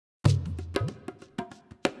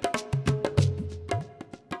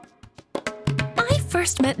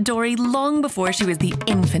first met Dori long before she was the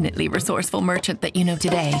infinitely resourceful merchant that you know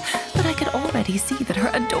today, but I could already see that her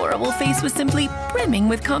adorable face was simply brimming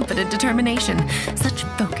with confident determination. Such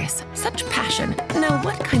focus, such passion. Now,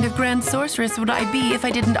 what kind of grand sorceress would I be if I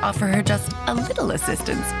didn't offer her just a little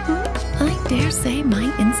assistance? I dare say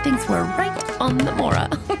my instincts were right on the Mora.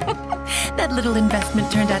 That little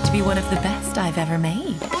investment turned out to be one of the best I've ever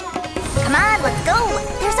made. Come on, let's go!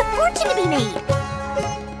 There's a fortune to be made!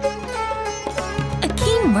 A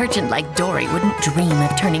keen merchant like Dori wouldn't dream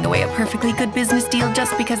of turning away a perfectly good business deal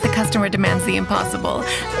just because the customer demands the impossible.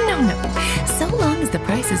 No. So long as the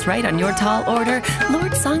price is right on your tall order,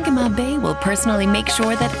 Lord Sangama Bey will personally make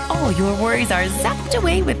sure that all your worries are zapped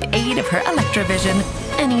away with the aid of her electrovision.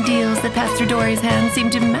 Any deals that pass through Dori's hands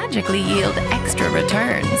seem to magically yield extra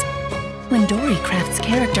returns. When Dori crafts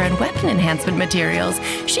character and weapon enhancement materials,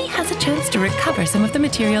 she has a chance to recover some of the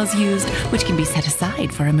materials used, which can be set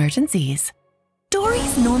aside for emergencies.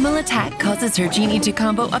 Dori's normal attack causes her genie to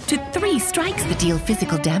combo up to 3 strikes that deal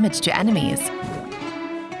physical damage to enemies.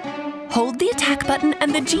 Hold the attack button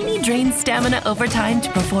and the genie drains stamina over time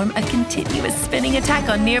to perform a continuous spinning attack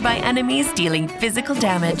on nearby enemies, dealing physical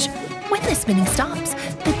damage. When the spinning stops,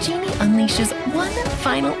 the genie unleashes one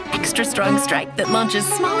final extra strong strike that launches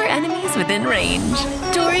smaller enemies within range.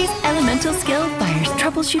 Dori's elemental skill fires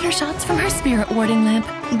troubleshooter shots from her spirit warding lamp,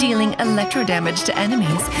 dealing electro damage to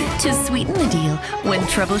enemies. To sweeten the deal, when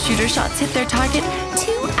troubleshooter shots hit their target,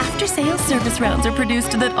 2 after-sales service rounds are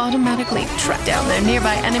produced that automatically track down their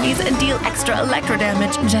nearby enemies and deal extra electro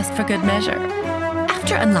damage just for good measure.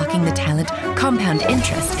 After unlocking the talent Compound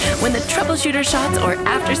Interest, when the troubleshooter shots or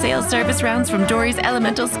after-sales service rounds from Dori's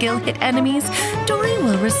elemental skill hit enemies, Dori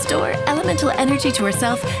will restore elemental energy to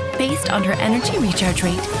herself based on her energy recharge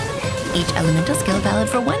rate. Each elemental skill valid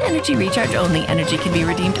for 1 energy recharge only. Energy can be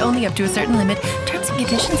redeemed only up to a certain limit. Terms and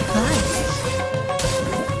conditions apply.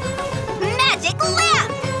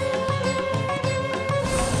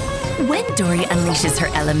 When Dori unleashes her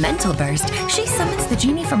elemental burst, she summons the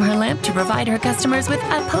genie from her lamp to provide her customers with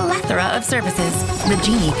a plethora of services. The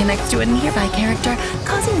genie connects to a nearby character,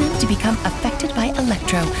 causing them to become affected by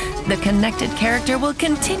electro. The connected character will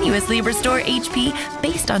continuously restore HP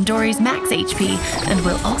based on Dori's max HP and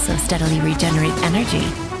will also steadily regenerate energy.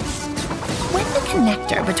 When the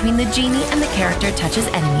connector between the genie and the character touches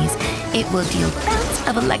enemies, it will deal bouts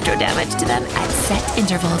of electro damage to them at set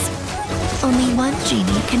intervals. Only one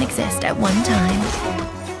genie can exist at one time.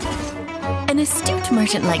 An astute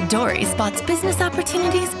merchant like Dori spots business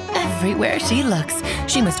opportunities everywhere she looks.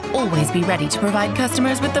 She must always be ready to provide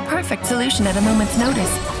customers with the perfect solution at a moment's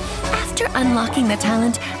notice. After unlocking the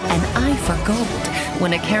talent, An Eye for Gold,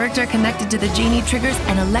 when a character connected to the genie triggers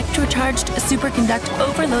an electrocharged superconduct,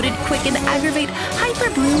 overloaded, quicken, aggravate,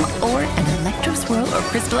 hyperbloom, or an electro swirl or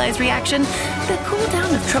crystallize reaction, the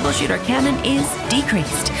cooldown of troubleshooter cannon is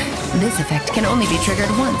decreased. This effect can only be triggered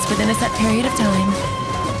once within a set period of time.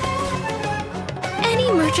 Any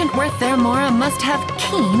merchant worth their Mora must have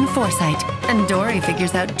keen foresight, and Dori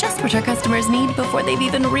figures out just what her customers need before they've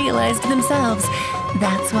even realized themselves.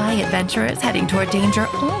 That's why adventurers heading toward danger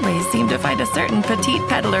always seem to find a certain petite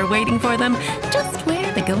peddler waiting for them just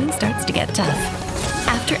where the going starts to get tough.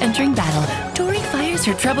 After entering battle, Dori fires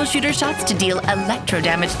her troubleshooter shots to deal electro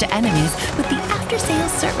damage to enemies, with the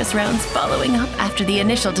after-sales service rounds following up after the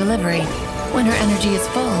initial delivery. When her energy is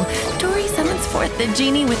full, Dori summons forth the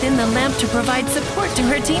genie within the lamp to provide support to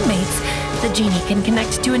her teammates. The genie can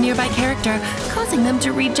connect to a nearby character, causing them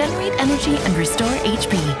to regenerate energy and restore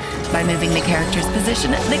HP. By moving the character's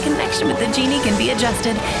position, the connection with the genie can be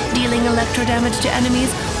adjusted, dealing electro damage to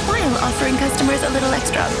enemies while offering customers a little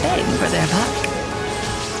extra bang for their buck.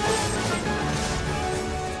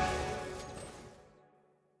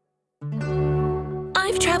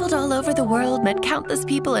 I've traveled all over the world, met countless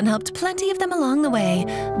people, and helped plenty of them along the way,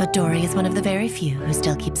 but Dori is one of the very few who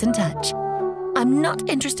still keeps in touch. I'm not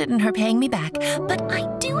interested in her paying me back, but I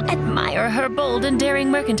do admire her bold and daring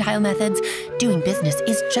mercantile methods. Doing business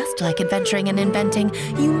is just like adventuring and inventing.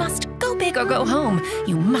 You must go big or go home.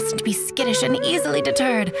 You mustn't be skittish and easily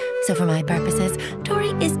deterred. So for my purposes,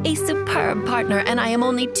 Dori is a superb partner, and I am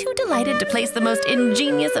only too delighted to place the most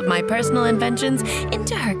ingenious of my personal inventions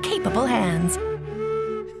into her capable hands.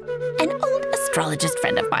 An old astrologist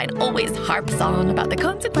friend of mine always harps on about the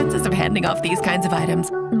consequences of handing off these kinds of items,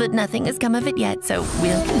 but nothing has come of it yet, so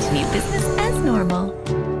we'll continue business as normal.